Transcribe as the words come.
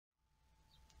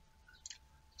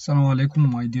Assalamu alaikum,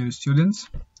 my dear students.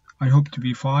 I hope to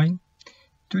be fine.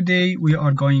 Today we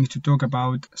are going to talk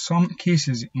about some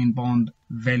cases in bond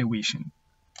valuation.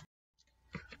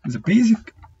 The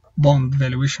basic bond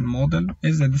valuation model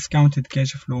is a discounted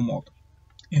cash flow model,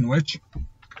 in which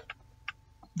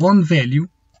bond value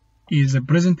is the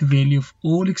present value of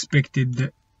all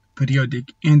expected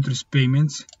periodic interest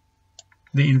payments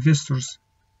the investors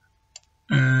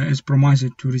is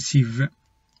promised to receive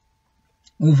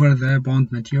over the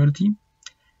bond maturity,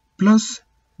 plus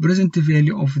present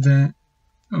value of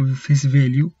face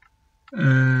value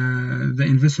the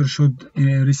investor should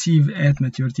receive at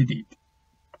maturity date.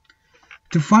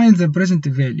 To find the present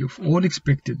value of all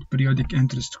expected periodic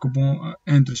interest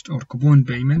or coupon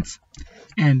payments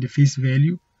and the face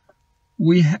value,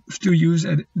 we have to use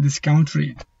a discount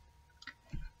rate.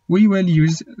 We will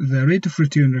use the rate of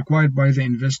return required by the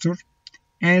investor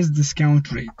as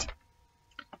discount rate.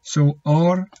 So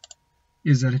R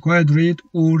is the required rate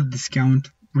or discount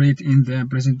rate in the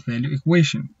present value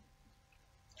equation.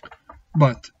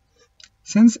 But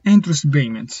since interest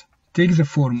payments take the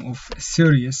form of a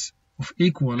series of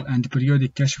equal and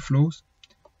periodic cash flows,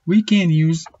 we can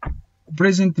use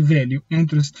present value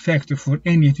interest factor for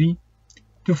annuity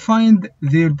to find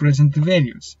their present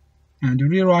values and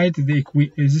rewrite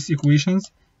these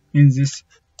equations in this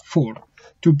form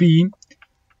to be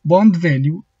bond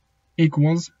value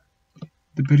equals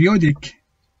the periodic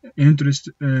interest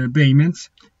payments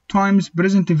times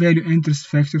present value interest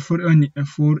factor for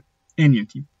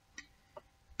annuity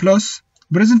plus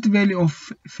present value of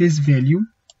face value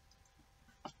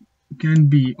can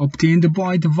be obtained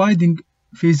by dividing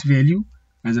face value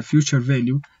as a future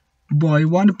value by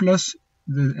 1 plus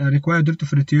the required rate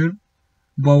of return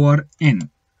power n.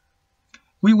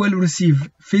 We will receive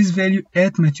face value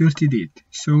at maturity date,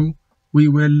 so we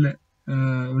will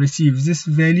receive this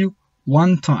value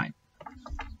one time.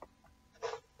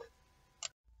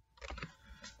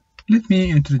 Let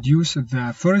me introduce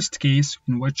the first case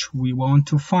in which we want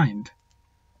to find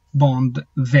bond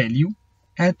value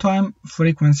at time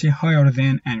frequency higher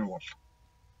than annual.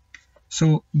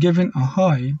 So given a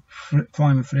high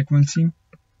time frequency,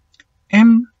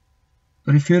 M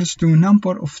refers to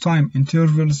number of time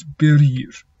intervals per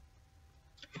year.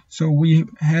 So we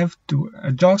have to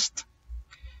adjust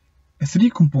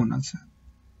three components.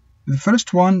 The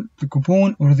first one, the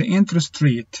coupon or the interest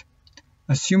rate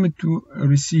assumed to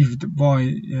received by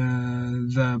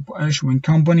the issuing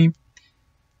company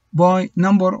by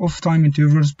number of time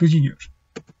intervals per year,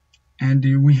 and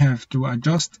we have to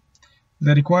adjust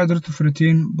the required rate of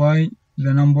return by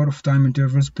the number of time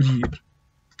intervals per year,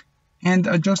 and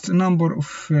adjust the number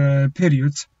of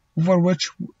periods over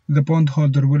which the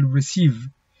bondholder will receive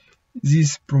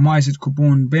these promised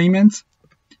coupon payments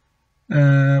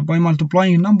by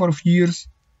multiplying number of years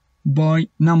by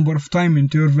number of time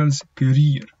intervals per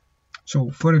year.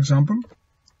 So for example,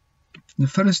 the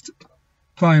first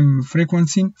time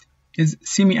frequency is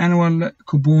semi-annual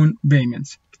coupon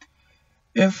payments.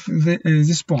 If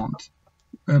this bond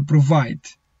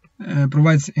provides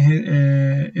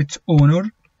its owner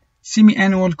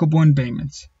semi-annual coupon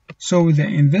payments, so the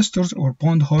investors or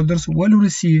bondholders will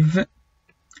receive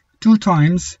 2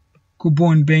 times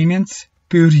coupon payments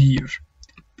per year,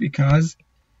 because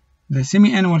the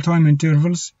semi-annual time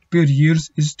intervals per year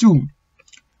is 2,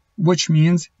 which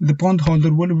means the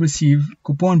bondholder will receive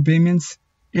coupon payments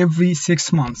every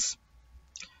 6 months.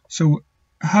 So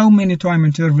how many time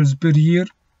intervals per year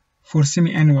for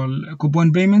semi-annual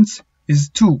coupon payments is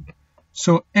 2.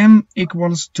 So M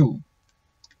equals 2.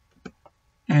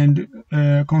 And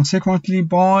consequently,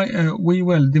 we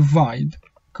will divide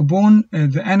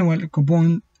the annual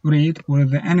coupon rate or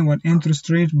the annual interest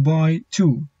rate by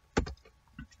 2,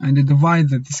 and divide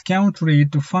the discount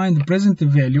rate to find the present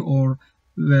value or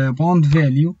the bond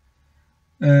value.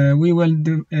 We will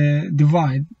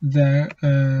divide the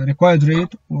required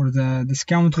rate or the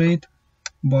discount rate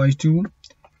by 2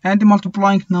 and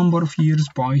multiplying number of years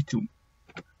by 2.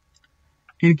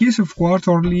 In case of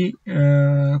quarterly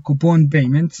coupon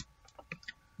payments,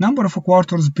 number of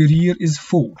quarters per year is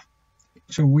 4.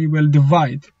 So we will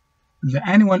divide the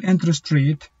annual interest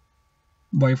rate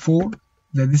by 4,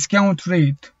 the discount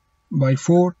rate by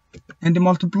 4, and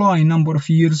multiply number of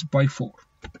years by 4.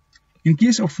 In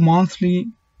case of monthly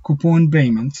coupon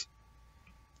payments,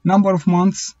 number of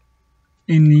months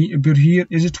per year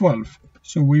is 12.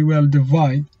 So we will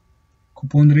divide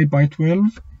coupon rate by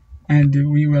 12, and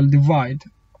we will divide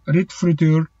rate of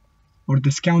return or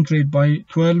discount rate by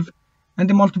 12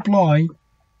 and multiply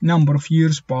number of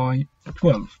years by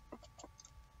 12.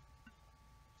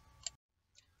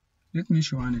 Let me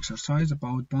show an exercise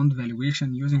about bond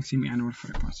valuation using semi-annual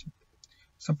frequency.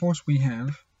 Suppose we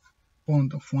have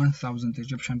bond of 1,000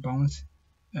 Egyptian pounds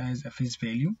as a face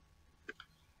value,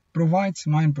 provides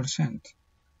 9%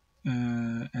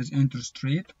 as interest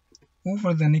rate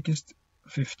over the next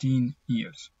 15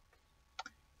 years.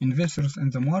 Investors in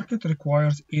the market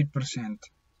requires 8%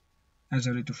 as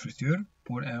a rate of return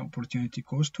or an opportunity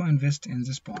cost to invest in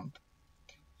this bond.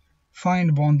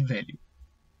 Find bond value.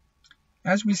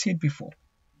 As we said before,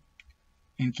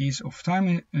 in case of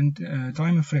time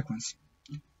frequency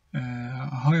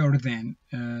higher than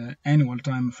annual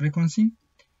time frequency,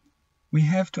 we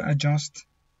have to adjust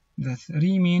the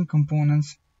three main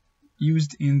components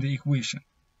used in the equation.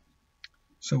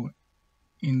 So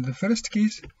in the first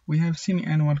case, we have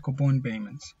semi-annual coupon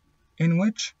payments, in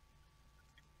which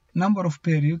number of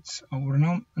periods or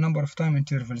number of time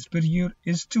intervals per year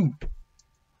is 2,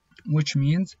 which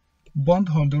means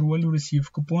bondholder will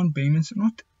receive coupon payments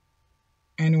not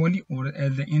annually or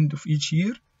at the end of each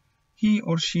year. He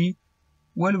or she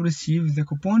will receive the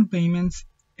coupon payments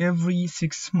every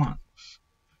 6 months.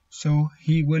 So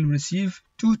he will receive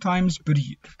 2 times per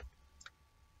year.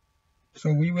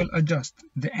 So we will adjust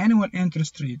the annual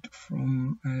interest rate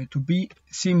from to be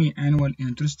semi-annual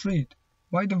interest rate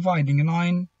by dividing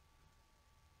 9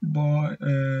 by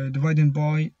divided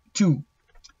by 2.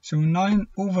 So 9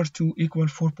 over 2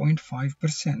 equals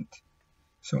 4.5%.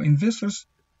 So investors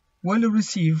will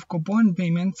receive coupon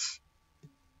payments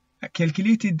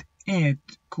calculated at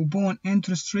coupon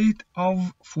interest rate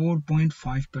of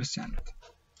 4.5%.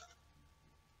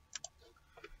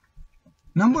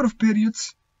 Number of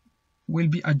periods will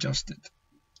be adjusted.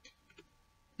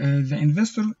 The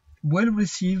investor will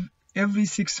receive every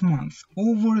 6 months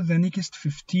over the next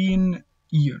 15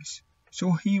 years.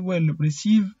 So he will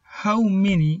receive how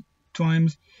many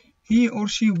times? He or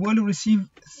she will receive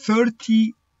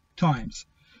 30 times.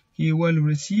 He will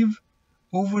receive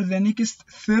over the next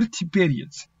 30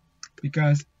 periods,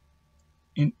 because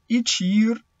in each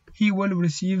year he will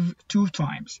receive 2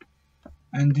 times,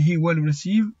 and he will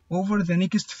receive over the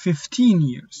next 15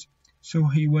 years. So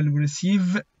he will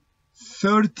receive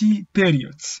 30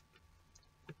 periods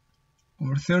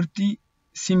or 30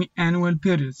 semi-annual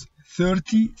periods,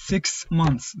 36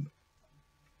 months.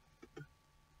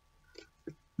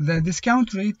 The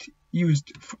discount rate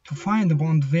used to find the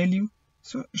bond value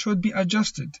should be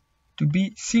adjusted to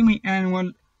be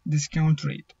semi-annual discount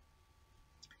rate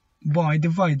by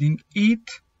dividing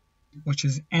 8, which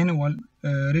is annual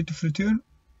rate of return,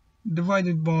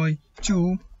 divided by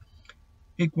 2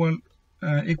 equals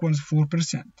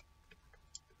 4%.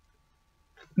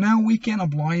 Now we can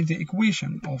apply the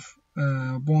equation of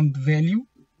bond value,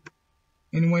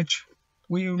 in which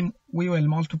we will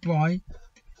multiply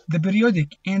the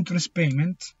periodic interest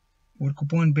payment or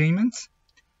coupon payments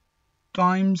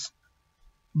times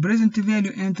present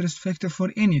value interest factor for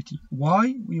annuity.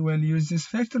 Why we will use this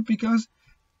factor? Because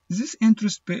this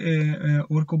interest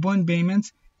or coupon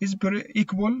payments is per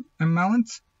equal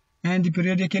amounts and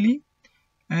periodically,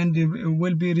 and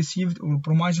will be received or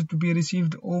promised to be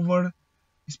received over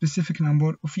a specific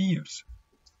number of years.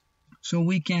 So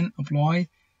we can apply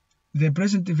the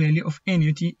present value of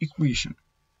annuity equation.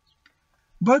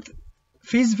 But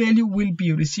face value will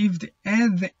be received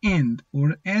at the end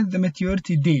or at the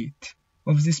maturity date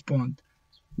of this bond,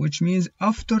 which means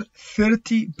after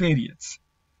 30 periods,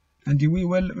 and we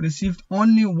will receive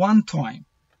only 1 time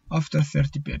after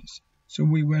 30 periods. So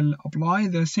we will apply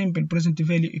the simple present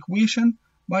value equation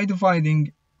by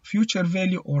dividing future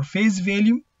value or face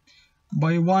value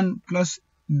by 1 plus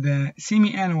the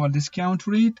semi-annual discount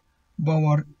rate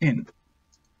power n.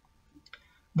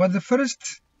 But the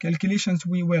first calculations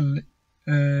we will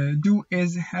do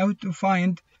is how to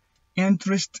find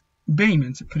interest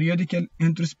payments, periodical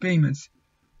interest payments.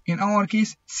 In our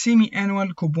case,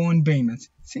 semi-annual coupon payments.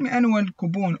 Semi-annual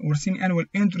coupon or semi-annual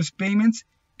interest payments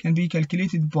can be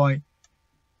calculated by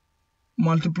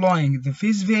multiplying the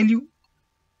face value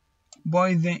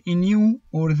by the new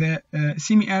or the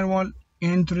semi-annual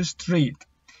interest rate.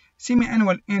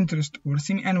 Semi-annual interest or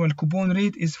semi-annual coupon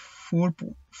rate is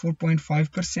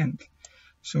 4.5%.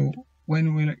 So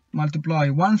when we multiply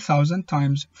 1000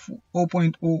 times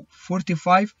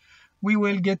 0.045, we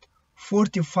will get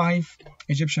 45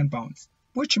 Egyptian pounds,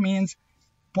 which means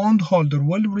bondholder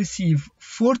will receive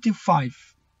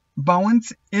 45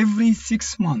 pounds every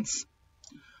 6 months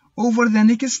over the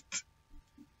next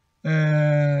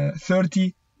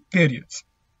 30 periods.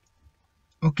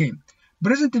 Okay,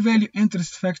 present value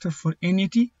interest factor for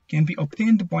annuity can be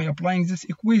obtained by applying this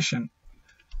equation: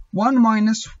 1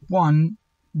 minus 1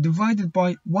 divided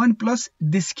by 1 plus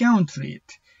discount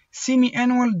rate,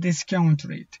 semi-annual discount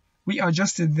rate. We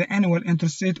adjusted the annual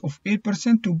interest rate of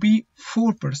 8% to be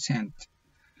 4%.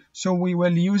 So we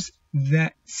will use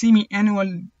the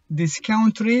semi-annual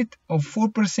discount rate of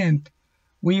 4%.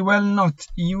 We will not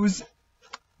use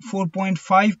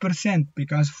 4.5%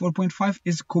 because 4.5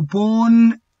 is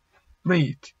coupon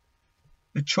rate.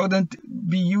 It shouldn't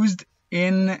be used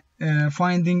in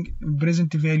finding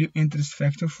present value interest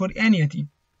factor for annuity.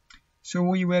 So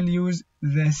we will use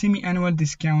the semi-annual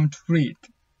discount rate.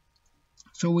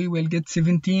 So we will get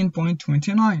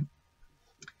 17.29.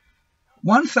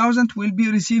 1,000 will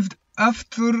be received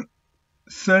after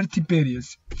 30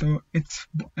 periods. So its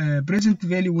present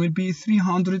value will be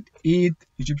 308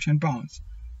 Egyptian pounds.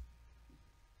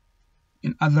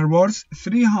 In other words,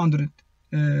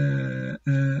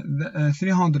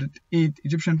 308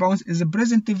 Egyptian pounds is the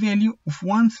present value of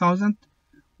 1,000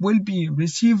 will be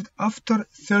received after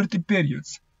 30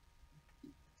 periods.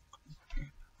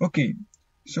 Okay,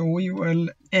 so we will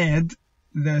add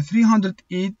the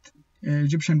 308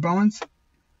 Egyptian pounds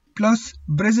plus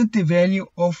present value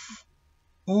of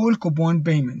all coupon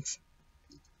payments.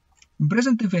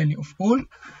 Present value of all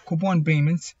coupon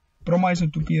payments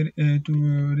promised to be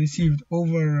received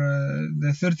over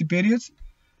the 30 periods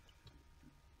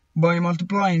by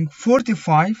multiplying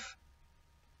 45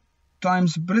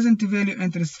 times present value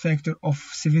interest factor of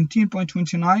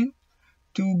 17.29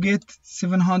 to get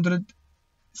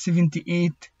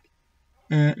 778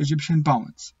 Egyptian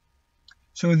pounds.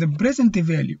 So the present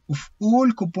value of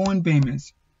all coupon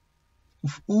payments,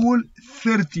 of all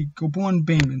 30 coupon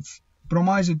payments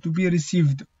promised to be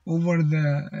received over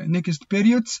the next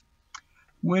periods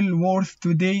will worth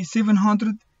today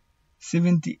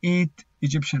 778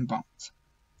 Egyptian pounds.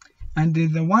 And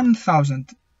the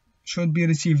 1,000 should be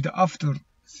received after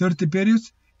 30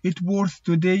 periods, it worth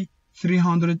today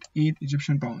 308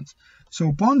 Egyptian pounds.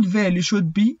 So bond value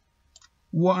should be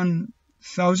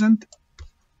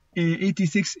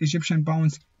 1,086 Egyptian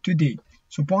pounds today.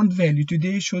 So bond value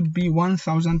today should be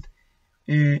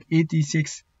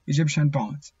 1,086 Egyptian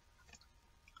pounds.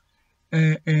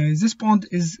 This bond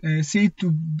is said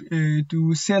to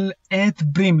sell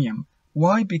at premium.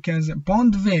 Why? Because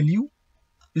bond value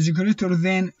is greater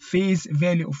than face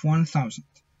value of 1,000.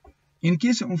 In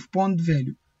case of bond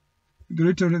value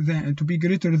greater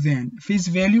than face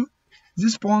value,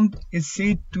 this bond is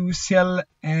said to sell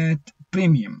at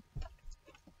premium.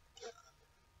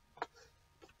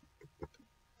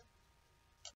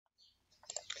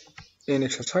 In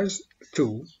exercise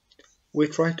 2, we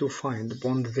try to find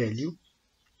bond value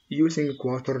using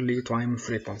quarterly time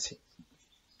frequency.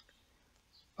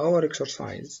 Our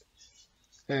exercise,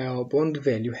 bond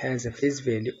value has a face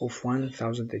value of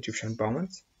 1,000 Egyptian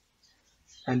pounds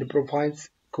and provides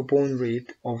coupon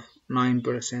rate of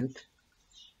 9%,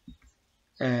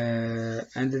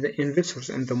 and the investors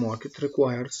in the market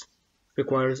requires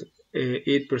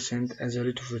 8% as a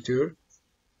rate of return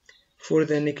for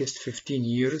the next 15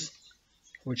 years,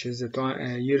 which is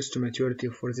the years to maturity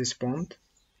for this bond.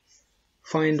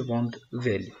 Find bond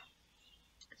value.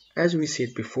 As we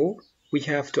said before, we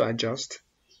have to adjust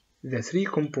the three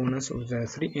components of the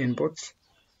three inputs: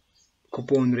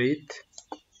 coupon rate,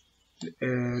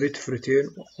 rate of return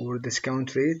or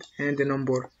discount rate, and the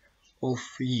number of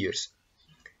years.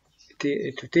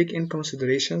 To take in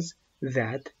considerations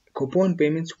that coupon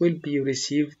payments will be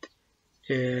received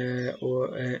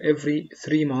every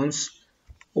 3 months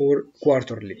or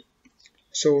quarterly.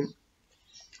 So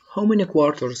how many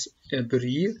quarters per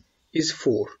year is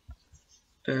 4?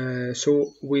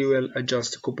 So we will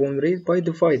adjust the coupon rate by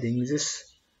dividing this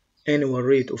annual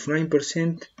rate of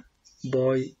 9%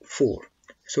 by 4.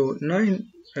 So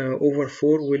 9 over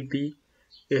 4 will be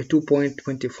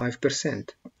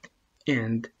 2.25%,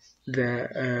 and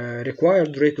the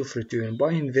required rate of return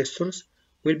by investors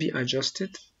will be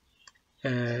adjusted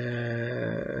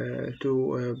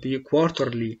to be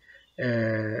quarterly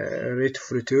rate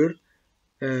of return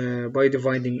by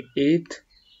dividing 8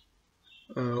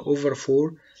 over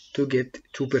 4 to get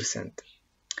 2%.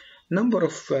 Number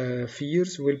of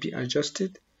years will be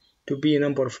adjusted to be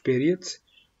number of periods.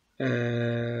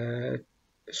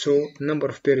 So number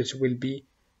of periods will be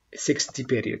 60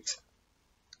 periods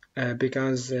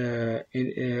because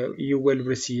you will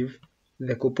receive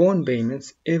the coupon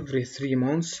payments every 3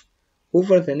 months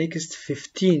over the next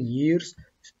 15 years,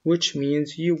 which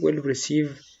means you will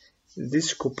receive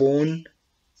this coupon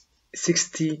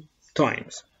 60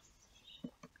 times.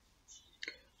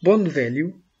 Bond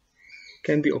value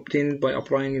can be obtained by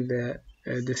applying the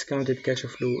discounted cash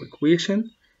flow equation,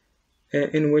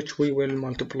 in which we will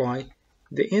multiply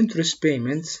the interest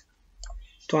payments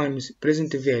times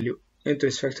present value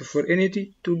interest factor for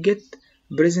annuity to get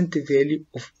present value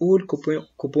of all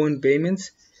coupon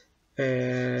payments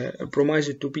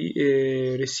promised to be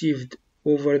received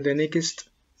over the next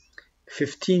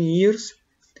 15 years,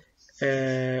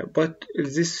 but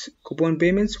this coupon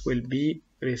payments will be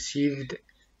received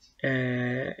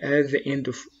at the end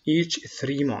of each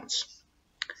 3 months.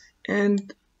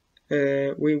 And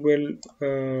we will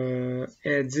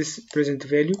add this present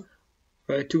value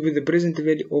to the present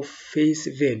value of face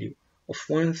value of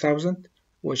 1000,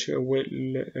 which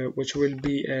will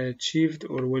be achieved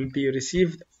or will be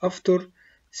received after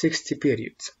 60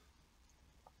 periods.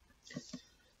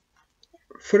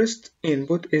 First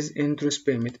input is interest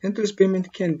payment. Interest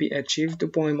payment can be achieved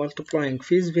by multiplying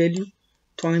face value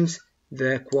times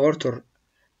the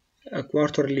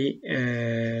quarterly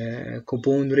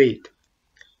coupon rate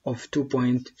of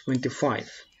 2.25.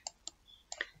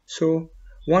 So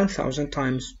 1000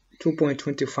 times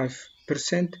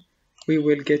 2.25%, we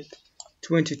will get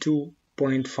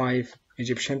 22.5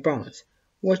 Egyptian pounds,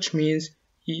 which means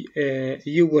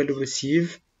you will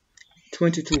receive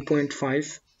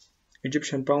 22.5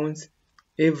 Egyptian pounds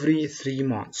every 3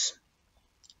 months.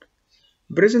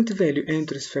 Present value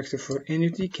interest factor for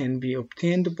annuity can be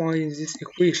obtained by these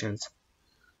equations,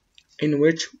 in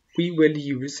which we will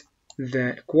use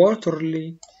the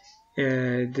quarterly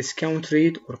discount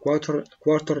rate or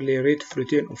quarterly rate of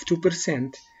return of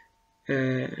 2%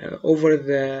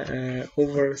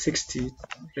 over 60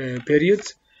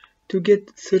 periods to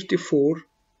get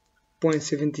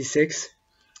 34.76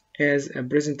 as a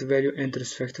present value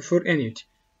interest factor for annuity.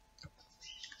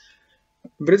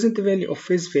 Present value of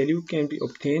face value can be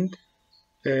obtained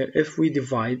if we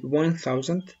divide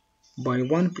 1000 by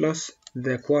 1 plus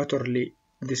the quarterly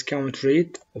discount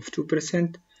rate of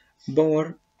 2%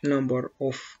 power number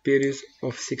of periods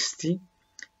of 60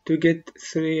 to get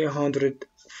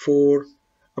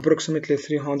approximately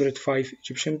 305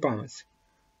 Egyptian pounds,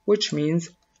 which means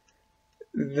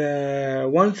the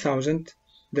 1000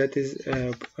 that is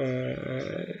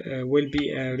will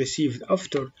be received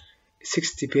after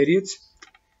 60 periods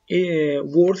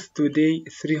worth today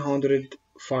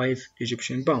 305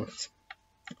 Egyptian pounds.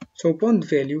 So bond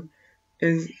value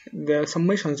is the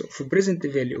summations of present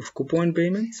value of coupon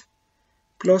payments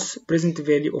plus present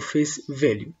value of face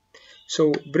value.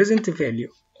 So present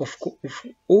value of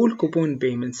all coupon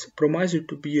payments promised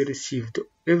to be received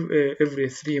every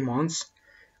 3 months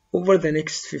over the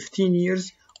next 15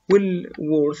 years will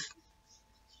worth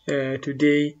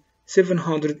today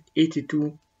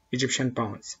 782 Egyptian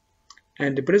pounds,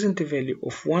 and the present value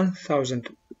of 1000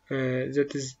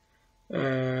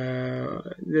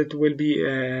 that will be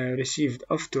received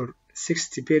after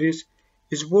 60 periods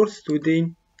is worth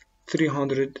today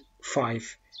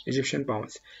 305 Egyptian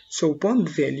pounds. So bond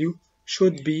value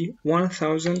should be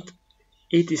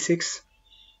 1086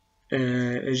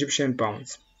 Egyptian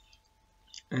pounds,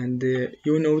 and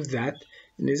you know that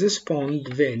this bond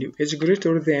value is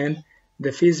greater than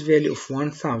the face value of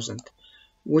 1000,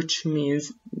 which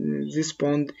means this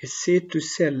bond is said to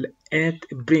sell at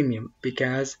a premium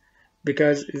because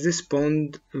this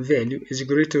bond value is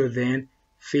greater than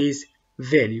face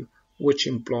value, which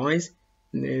implies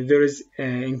there is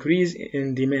an increase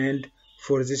in demand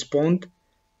for this bond,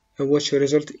 which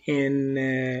result in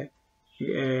a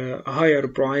higher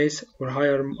price or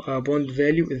higher bond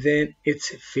value than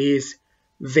its face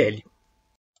value.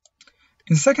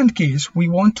 In the second case, we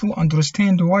want to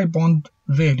understand why bond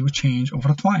value change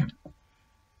over time.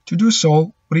 To do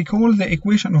so, recall the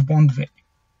equation of bond value.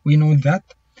 We know that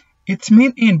its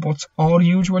main inputs are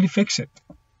usually fixed,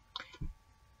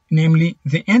 namely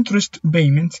the interest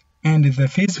payment and the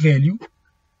face value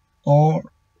are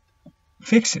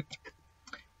fixed,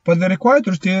 but the required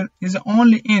return is the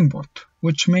only input,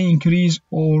 which may increase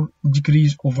or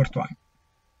decrease over time.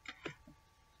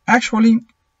 Actually,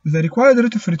 the required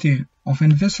rate of return of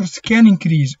investors can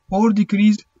increase or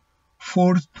decrease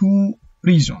for two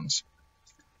reasons: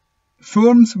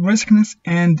 firm's riskiness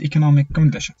and economic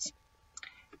conditions.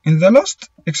 In the last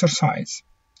exercise,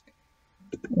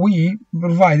 we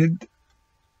provided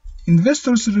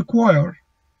investors require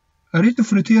a rate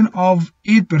of return of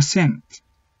 8%,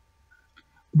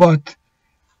 but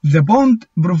the bond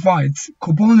provides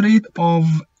coupon rate of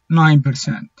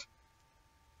 9%.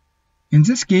 In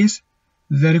this case,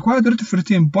 the required rate of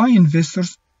return by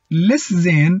investors less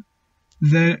than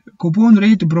the coupon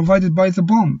rate provided by the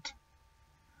bond,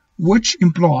 which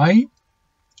implies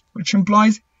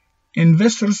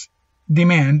investors'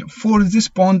 demand for this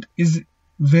bond is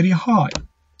very high.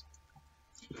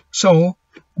 So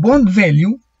bond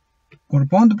value or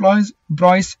bond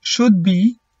price should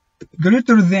be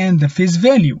greater than the face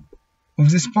value of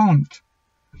this bond.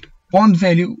 Bond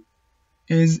value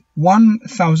is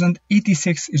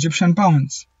 1086 Egyptian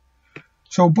pounds.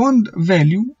 So bond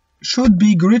value should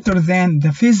be greater than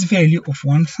the face value of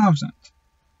 1000,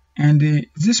 and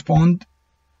this bond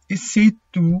is said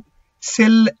to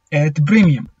sell at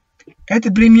premium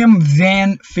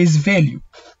than face value.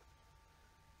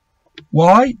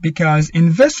 Why? Because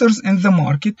investors in the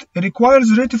market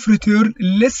requires rate of return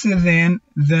less than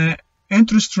the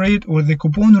interest rate or the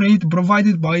coupon rate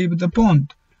provided by the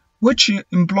bond, which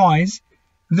implies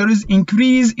there is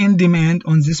increase in demand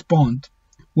on this bond,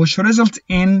 which results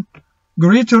in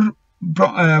greater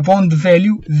bond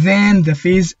value than the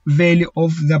face value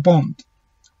of the bond,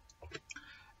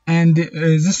 and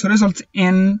this results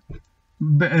in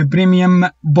premium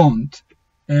bond.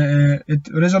 It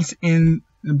results in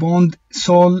the bond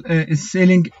sold is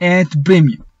selling at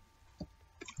premium,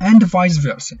 and vice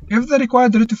versa. If the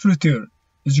required rate of return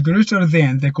is greater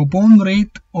than the coupon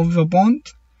rate of the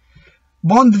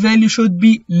bond value should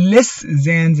be less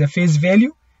than the face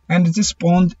value, and this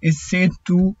bond is said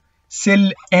to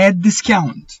sell at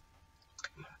discount.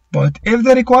 But if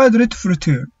the required rate of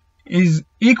return is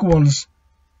equals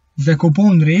the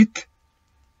coupon rate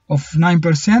of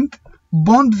 9%,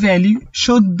 bond value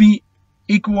should be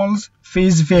equals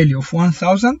face value of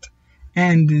 1000,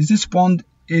 and this bond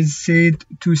is said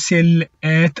to sell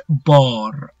at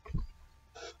par.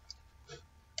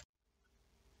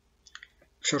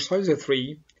 Exercise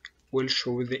 3 will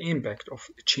show the impact of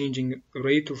changing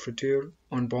rate of return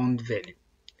on bond value.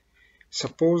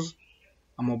 Suppose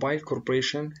a mobile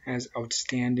corporation has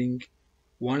outstanding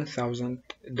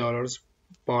 $1,000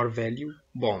 par value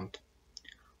bond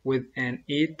with an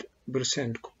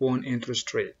 8% coupon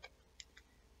interest rate.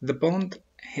 The bond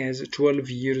has 12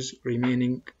 years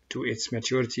remaining to its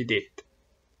maturity date.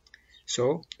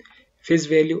 So, face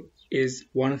value is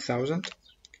 1000,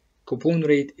 coupon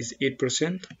rate is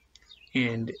 8%,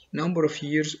 and number of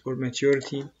years or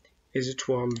maturity is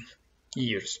 12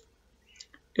 years.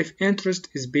 If interest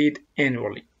is paid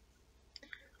annually,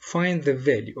 find the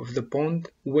value of the bond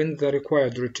when the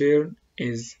required return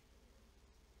is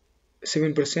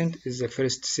 7% is the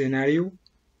first scenario,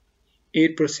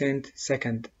 8%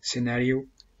 second scenario,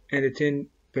 and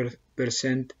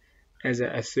 10% as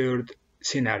a third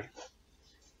scenario.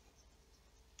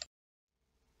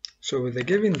 So the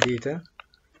given data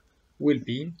will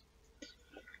be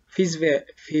face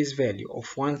value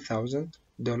of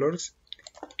 $1,000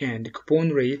 and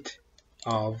coupon rate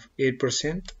of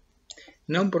 8%,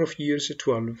 number of years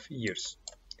 12 years.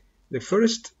 The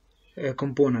first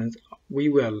component we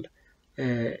will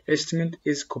estimate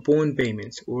is coupon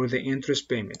payments or the interest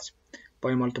payments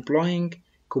by multiplying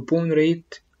coupon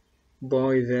rate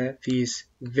by the face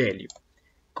value.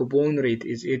 Coupon rate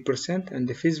is 8% and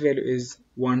the face value is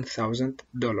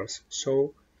 $1,000.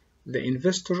 So the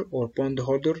investor or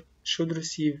bondholder should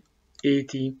receive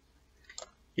 $80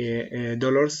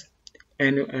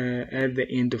 and at the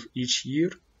end of each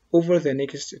year over the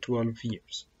next 12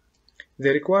 years.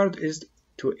 The required is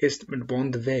to estimate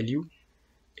bond value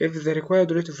if the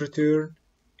required rate of return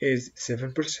is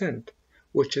 7%,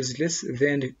 which is less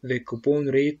than the coupon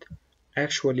rate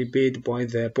actually paid by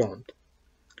the bond.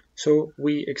 So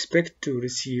we expect to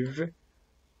receive,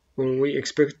 or we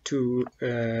expect to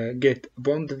get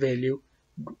bond value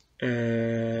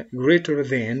greater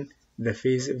than the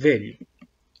face value.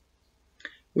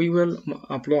 We will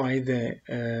apply the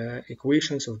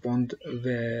equations of bond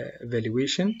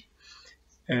valuation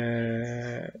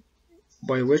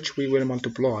by which we will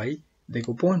multiply the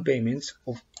coupon payments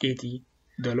of $80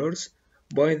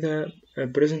 by the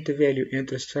present value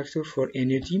interest factor for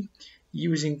annuity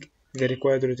using the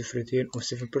required rate of return of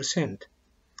 7%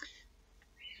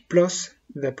 plus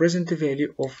the present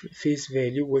value of face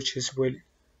value which is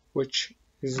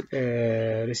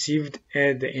received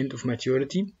at the end of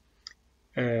maturity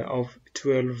of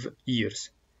 12 years.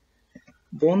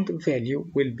 Bond value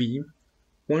will be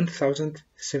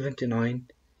 $1,079.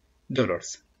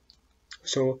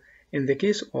 So in the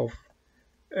case of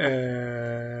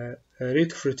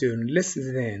rate of return less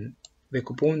than the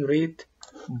coupon rate,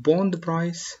 bond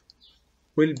price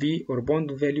will be, or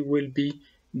bond value will be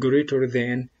greater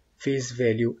than face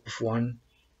value of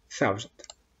 1000.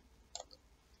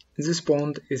 This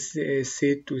bond is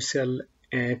said to sell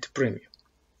at premium.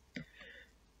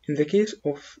 In the case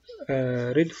of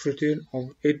rate of return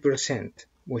of 8%,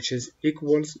 which is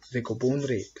equals the coupon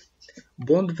rate,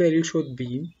 bond value should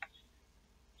be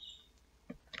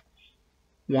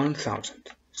 1000.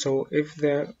 So if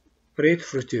the rate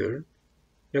of return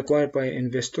required by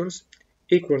investors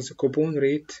equals the coupon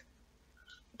rate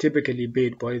typically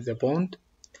paid by the bond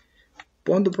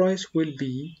price will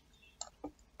be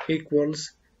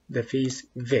equals the face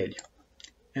value,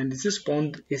 and this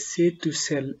bond is said to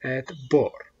sell at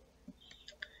par.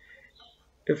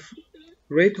 if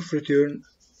rate of return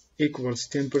equals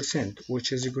 10%,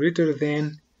 which is greater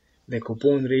than the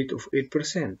coupon rate of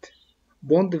 8%,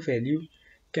 bond value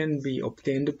can be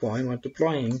obtained by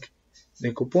multiplying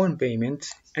the coupon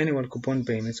payments, annual coupon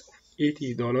payments of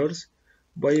 $80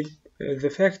 by the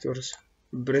factors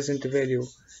present value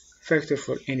factor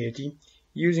for annuity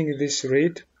using this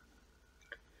rate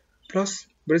plus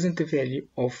present value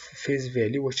of face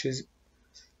value, which is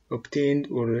obtained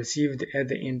or received at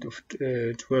the end of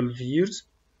 12 years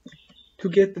to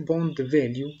get the bond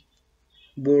value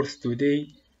worth today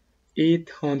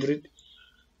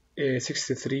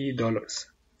 $863,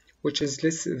 which is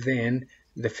less than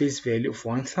the face value of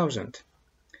 1000.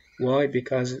 Why?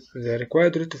 Because the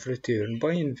required rate of return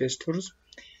by investors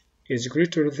is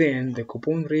greater than the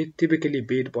coupon rate typically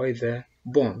paid by the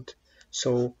bond.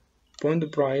 So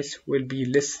bond price will be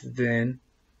less than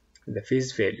the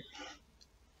face value.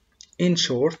 In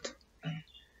short,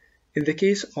 in the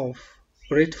case of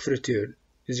rate of return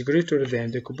is greater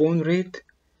than the coupon rate,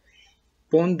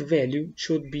 bond value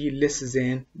should be less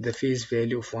than the face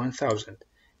value of 1000,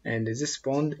 and this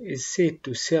bond is said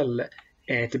to sell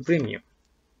at a premium.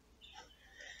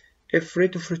 If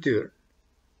rate of return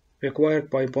required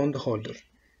by bondholder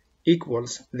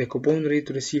equals the coupon rate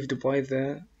received by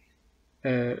the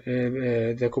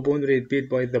coupon rate paid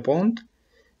by the bond,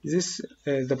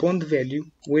 the bond value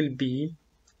will be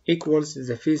equals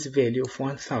the face value of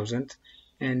 1000,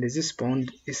 and this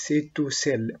bond is said to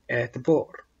sell at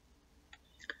par.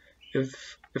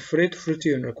 If rate of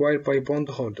return required by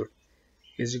bondholder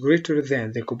is greater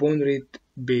than the coupon rate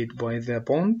paid by the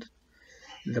bond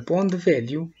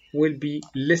value will be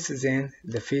less than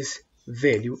the face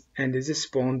value, and this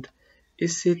bond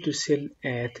is said to sell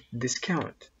at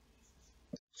discount.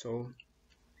 So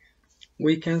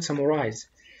we can summarize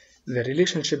the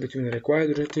relationship between the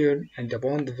required return and the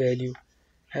bond value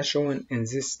as shown in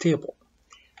this table.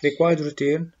 Required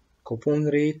return, coupon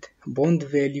rate, bond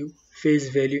value, face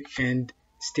value, and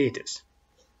status.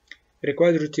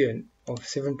 Required return of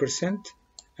 7%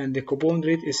 and the coupon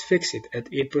rate is fixed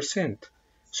at 8%.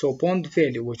 So bond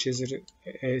value, which is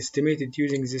estimated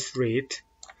using this rate,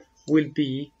 will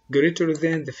be greater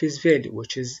than the face value,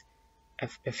 which is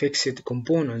a fixed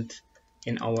component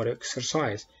in our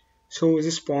exercise. So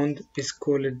this bond is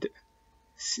called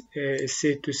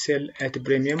said to sell at a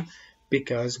premium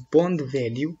because bond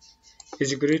value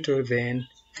is greater than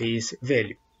face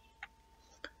value.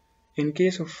 In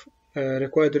case of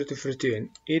required rate of return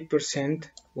 8%,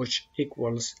 which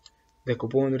equals the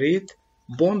coupon rate,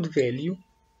 bond value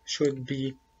should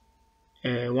be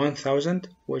 1000,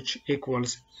 which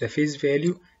equals the face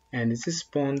value, and this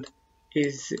bond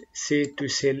is said to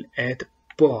sell at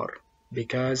par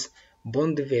because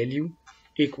bond value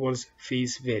equals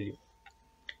face value.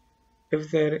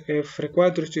 If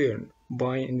required return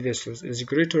by investors is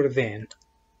greater than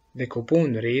the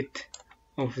coupon rate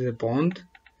of the bond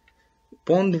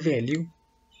value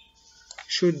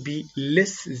should be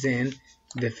less than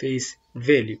the face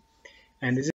value,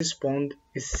 and this bond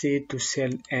is said to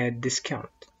sell at discount.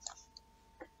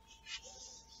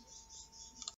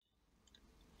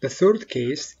 The third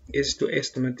case is to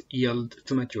estimate yield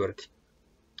to maturity.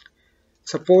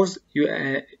 Suppose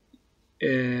an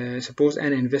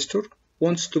investor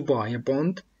wants to buy a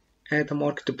bond at a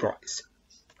market price,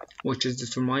 which is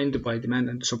determined by demand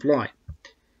and supply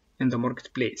in the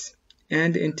marketplace,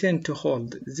 and intend to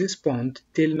hold this bond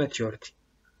till maturity,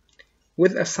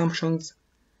 with assumptions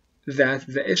that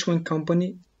the issuing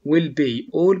company will pay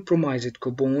all promised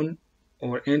coupon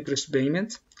or interest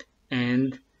payments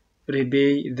and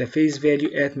repay the face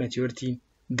value at maturity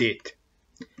date.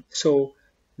 So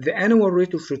the annual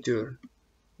rate of return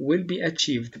will be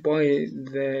achieved by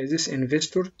this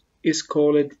investor is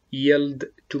called yield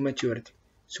to maturity.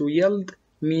 So yield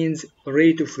means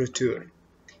rate of return.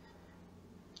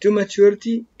 To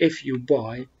maturity, if you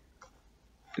buy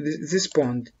this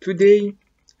bond today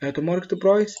at a market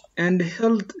price and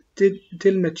held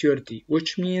till maturity,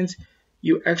 which means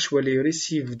you actually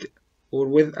received, or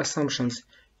with assumptions,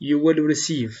 you will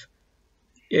receive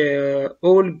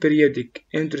all periodic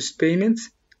interest payments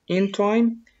in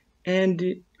time, and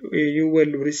you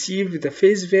will receive the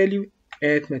face value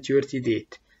at maturity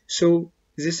date. So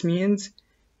this means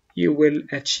you will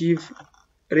achieve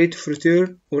rate of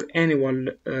return or annual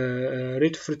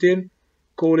rate of return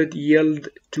called yield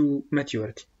to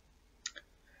maturity.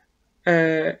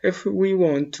 If we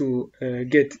want to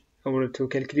get or to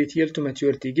calculate yield to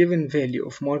maturity given value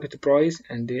of market price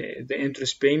and the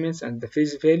interest payments and the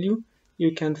face value,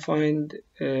 you can find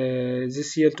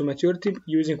this yield to maturity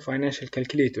using financial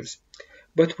calculators.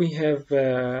 But we have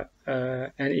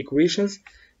an equations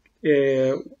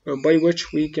by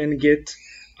which we can get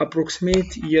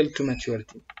approximate yield to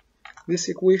maturity. These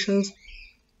equations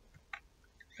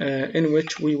in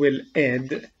which we will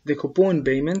add the coupon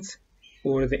payments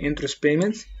or the interest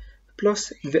payments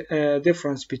plus the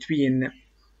difference between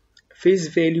face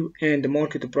value and the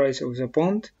market price of the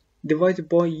bond divided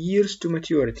by years to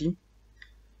maturity,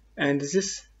 and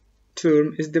this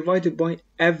term is divided by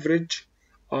average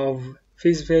of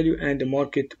face value and the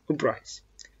market price.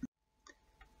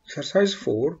 Exercise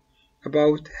 4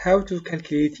 about how to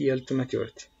calculate yield to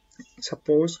maturity.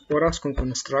 Suppose Orascom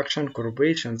Construction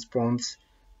Corporation's bonds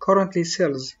currently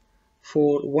sells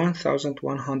for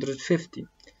 1,150,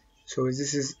 so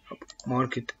this is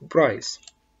market price,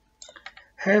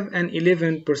 have an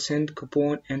 11%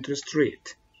 coupon interest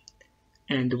rate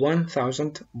and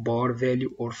 1,000 bar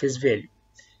value or face value,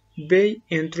 pay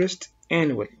interest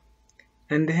annually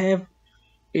and have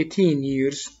 18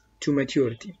 years to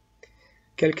maturity.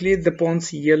 Calculate the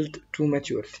bond's yield to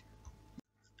maturity.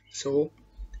 So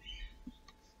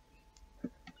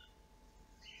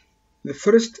the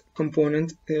first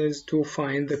component is to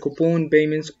find the coupon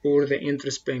payments or the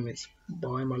interest payments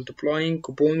by multiplying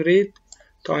coupon rate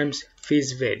times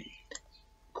face value.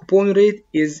 Coupon rate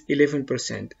is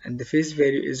 11% and the face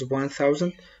value is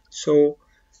 1,000, so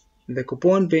the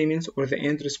coupon payments or the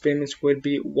interest payments will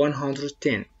be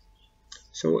 110.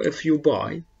 So if you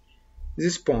buy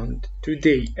this bond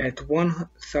today at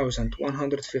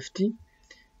 1,150,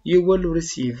 you will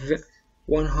receive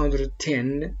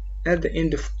 110 at the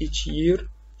end of each year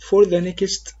for the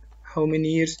next how many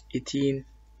years? 18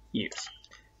 years.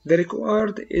 The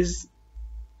required is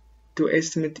to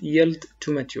estimate yield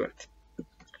to maturity.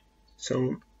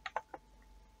 So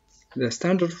the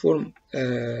standard form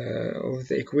of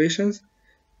the equations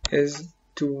is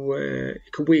to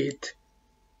equate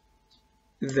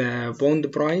the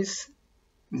bond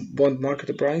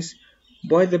market price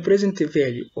by the present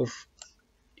value of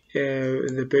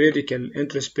the periodical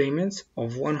interest payments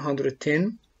of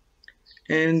 110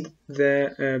 and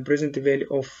the present value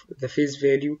of the face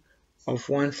value of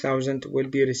 1,000 will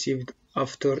be received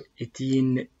after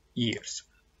 18 years.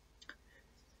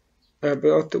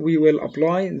 But we will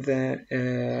apply the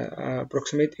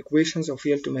approximate equations of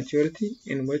yield to maturity,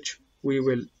 in which we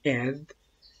will add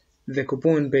the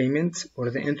coupon payments or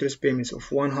the interest payments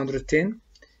of 110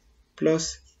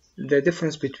 plus the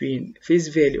difference between face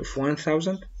value of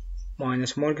 1,000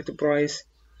 minus market price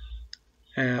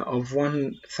of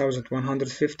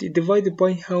 1,150 divided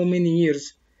by how many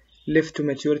years left to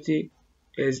maturity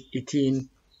is 18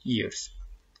 years,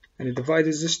 and divide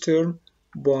this term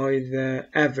by the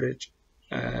average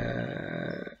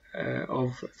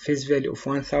of face value of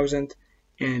 1,000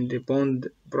 and the bond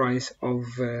price of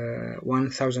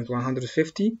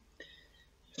 1,150.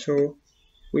 So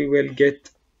we will get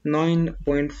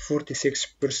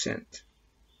 9.46%.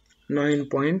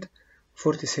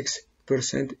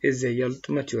 9.46% is the yield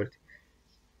to maturity.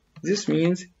 This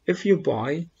means if you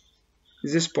buy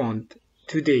this bond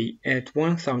today at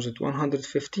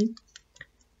 1,150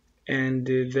 and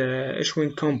the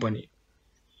issuing company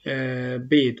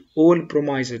paid all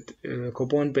promised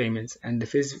coupon payments and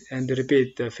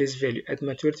repaid the face value at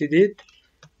maturity date,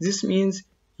 this means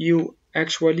you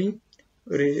actually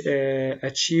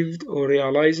achieved or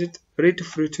realized rate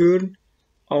of return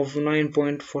of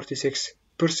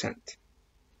 9.46%.